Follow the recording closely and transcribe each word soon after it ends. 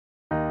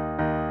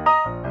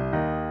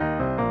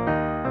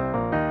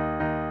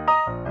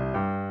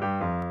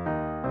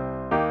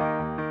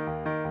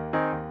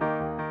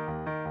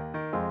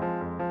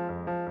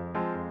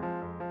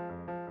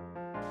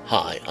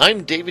Hi,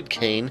 I'm David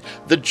Cain,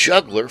 the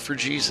Juggler for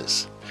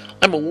Jesus.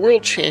 I'm a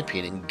world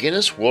champion and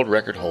Guinness World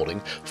Record holding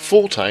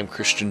full-time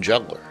Christian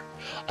juggler.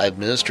 I've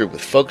ministered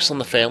with Focus on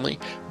the Family,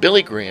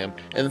 Billy Graham,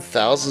 and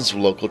thousands of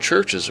local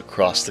churches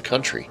across the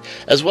country,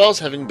 as well as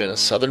having been a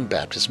Southern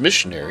Baptist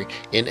missionary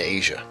in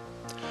Asia.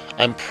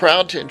 I'm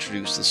proud to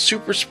introduce the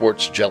Super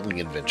Sports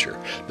Juggling Adventure,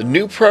 the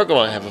new program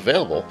I have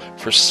available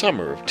for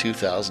summer of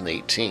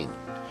 2018.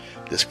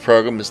 This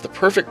program is the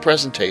perfect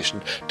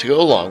presentation to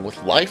go along with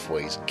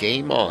Lifeway's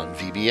Game On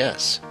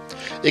VBS.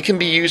 It can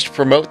be used to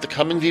promote the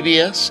coming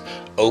VBS,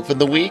 open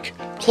the week,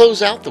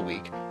 close out the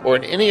week, or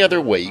in any other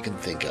way you can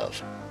think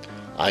of.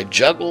 I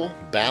juggle,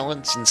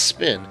 balance, and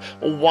spin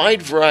a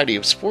wide variety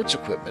of sports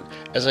equipment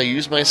as I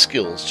use my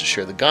skills to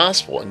share the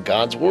gospel and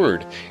God's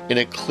Word in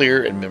a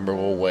clear and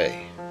memorable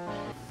way.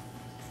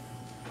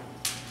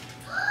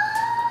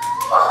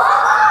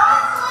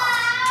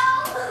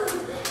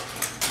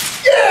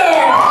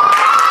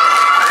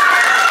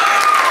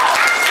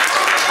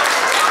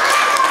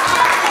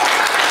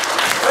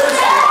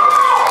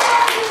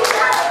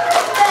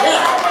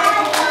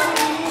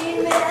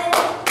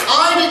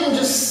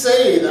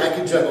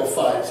 Juggle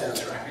 5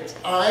 tennis rackets.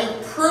 I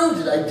proved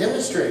it. I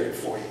demonstrated it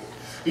for you.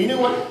 You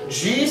know what?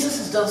 Jesus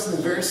has done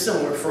something very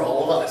similar for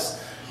all of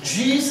us.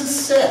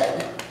 Jesus said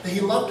that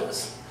He loved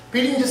us.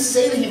 But He didn't just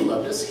say that He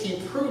loved us.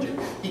 He proved it.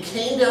 He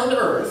came down to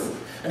earth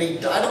and He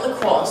died on the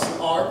cross in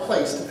our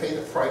place to pay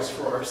the price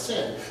for our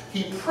sin.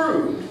 He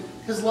proved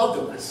His love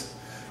to us.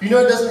 You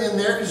know it doesn't end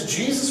there because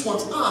Jesus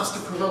wants us to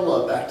prove our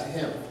love back to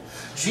Him.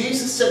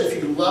 Jesus said,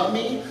 if you love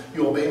me,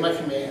 you obey my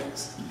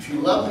commands. If you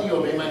love me, you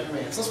obey my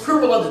commands. Let's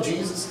prove our love to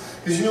Jesus.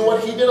 Because you know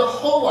what? He did a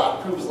whole lot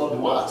to prove His love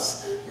to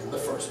us in the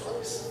first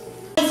place.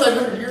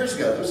 500 years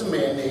ago, there was a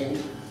man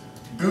named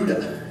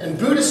Buddha. And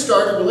Buddha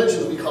started a religion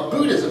that we call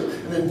Buddhism.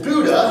 And then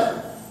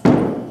Buddha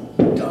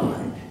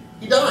died.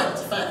 He died,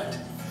 it's a fact.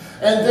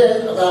 And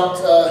then about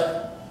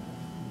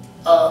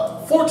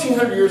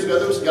 1,400 years ago,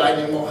 there was a guy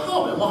named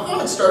Muhammad.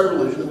 Muhammad started a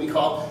religion that we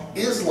call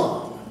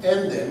Islam.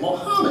 And then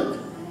Muhammad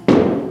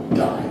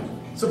died.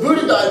 So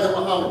Buddha died, then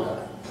Muhammad died.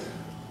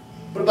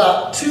 But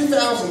about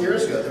 2,000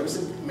 years ago, there was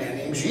a man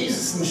named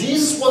Jesus. And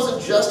Jesus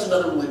wasn't just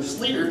another religious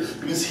leader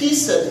because He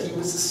said that He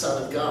was the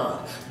Son of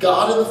God.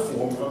 God in the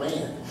form of a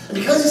man. And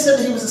because He said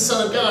that He was the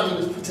Son of God, He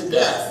was put to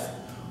death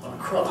on a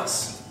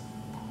cross.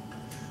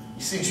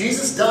 You see,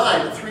 Jesus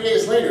died, and 3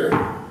 days later,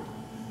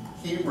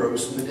 He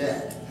rose from the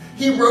dead.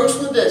 He rose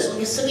from the dead, so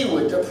He said He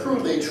would, to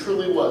prove that He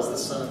truly was the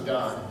Son of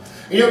God.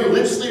 You know,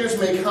 religious leaders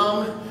may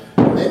come,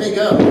 and they may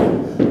go,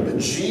 but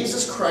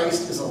Jesus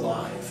Christ is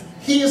alive.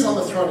 He is on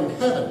the throne in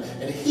heaven,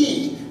 and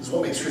He is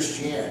what makes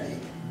Christianity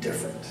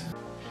different.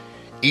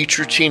 Each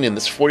routine in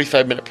this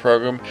 45-minute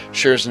program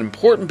shares an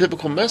important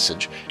biblical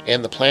message,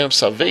 and the plan of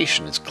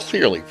salvation is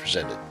clearly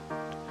presented.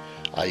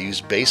 I use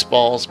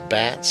baseballs,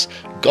 bats,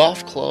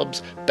 golf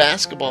clubs,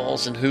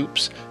 basketballs and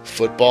hoops,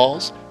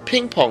 footballs,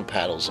 ping pong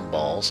paddles and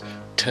balls,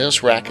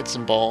 tennis rackets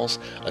and balls,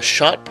 a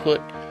shot put,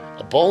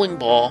 a bowling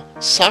ball,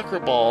 soccer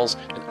balls,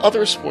 and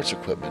other sports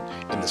equipment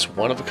in this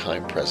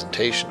one-of-a-kind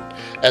presentation,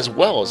 as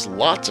well as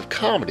lots of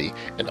comedy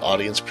and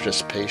audience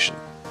participation.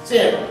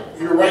 Sam,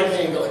 your right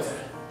hand go like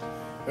that.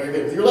 Very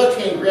good. With your left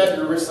hand, grab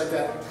your wrist like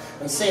that.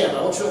 And Sam,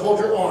 I want you to hold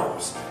your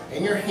arms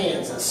and your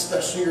hands, and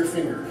especially your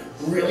finger,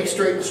 really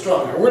straight and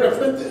strong. Now we're going to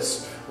put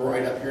this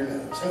right up your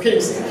nose. I'm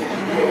kidding, Sam.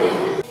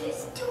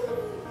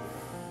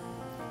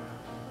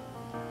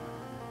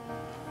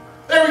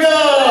 There we go!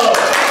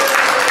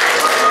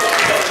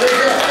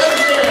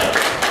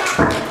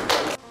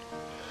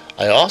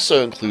 I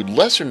also include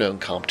lesser-known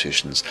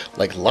competitions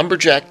like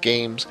lumberjack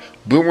games,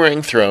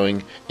 boomerang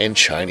throwing, and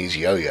Chinese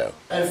yo-yo.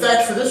 And in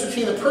fact, for this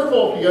routine, the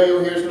purple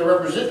yo-yo here is going to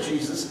represent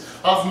Jesus.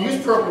 I often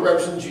use purple to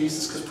represent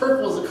Jesus because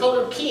purple is the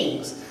color of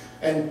kings,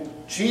 and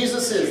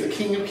Jesus is the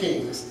King of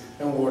Kings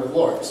and Lord of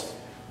Lords.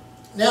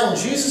 Now, when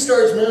Jesus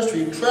started His ministry,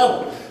 He would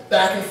travel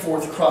back and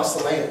forth across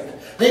the land.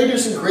 And He would do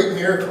some great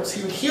miracles.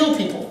 He would heal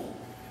people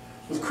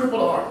with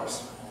crippled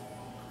arms.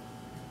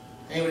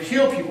 And He would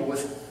heal people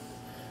with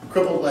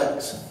crippled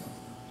legs.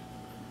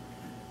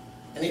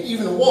 And He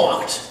even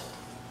walked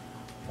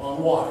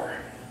on water.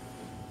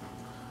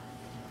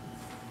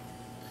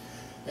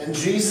 And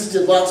Jesus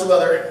did lots of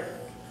other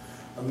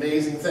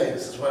amazing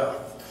things as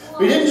well.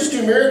 But He didn't just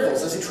do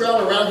miracles. As He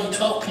traveled around, He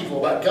taught people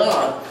about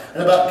God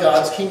and about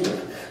God's kingdom.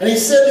 And He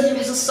said that He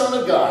was the Son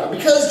of God. And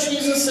because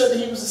Jesus said that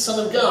He was the Son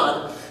of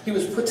God, He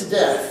was put to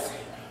death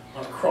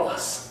on a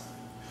cross.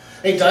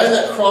 And He died on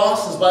that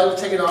cross, His body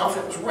was taken off,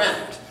 and it was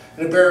wrapped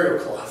in a burial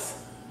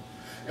cloth.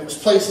 It was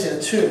placed in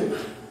a tomb.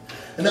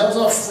 And that was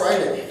on a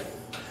Friday.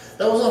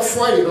 That was on a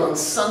Friday, but on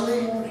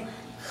Sunday morning.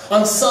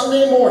 On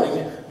Sunday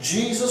morning,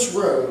 Jesus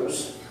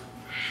rose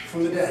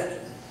from the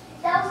dead.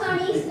 That was on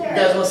Easter. You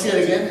guys want to see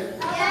it again?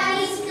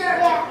 Yeah, Easter.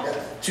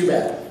 Yeah. Too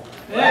bad.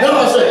 No,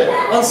 I'll say it.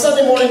 On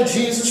Sunday morning,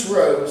 Jesus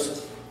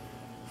rose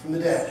from the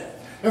dead.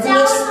 And for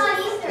That was on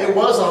Easter. It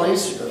was on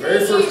Easter, the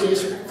very first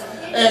Easter.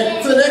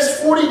 And for the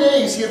next 40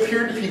 days, He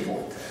appeared to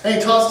people. And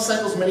He taught His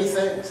disciples many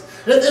things.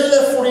 And at the end of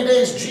that 40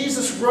 days,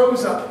 Jesus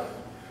rose up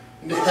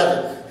into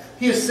heaven.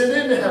 He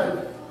ascended into heaven,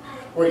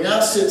 where he now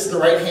sits at the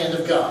right hand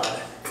of God,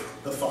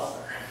 the Father.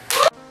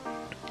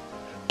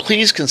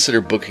 Please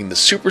consider booking the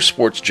Super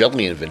Sports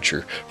Juggling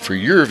Adventure for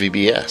your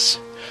VBS.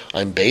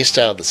 I'm based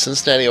out of the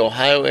Cincinnati,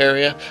 Ohio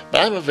area,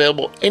 but I'm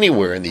available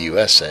anywhere in the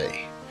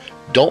USA.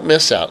 Don't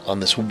miss out on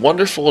this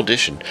wonderful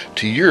addition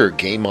to your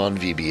Game On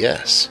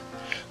VBS.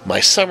 My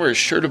summer is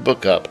sure to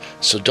book up,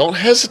 so don't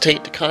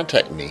hesitate to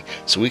contact me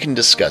so we can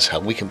discuss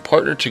how we can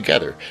partner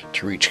together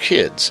to reach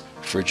kids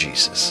for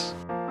Jesus.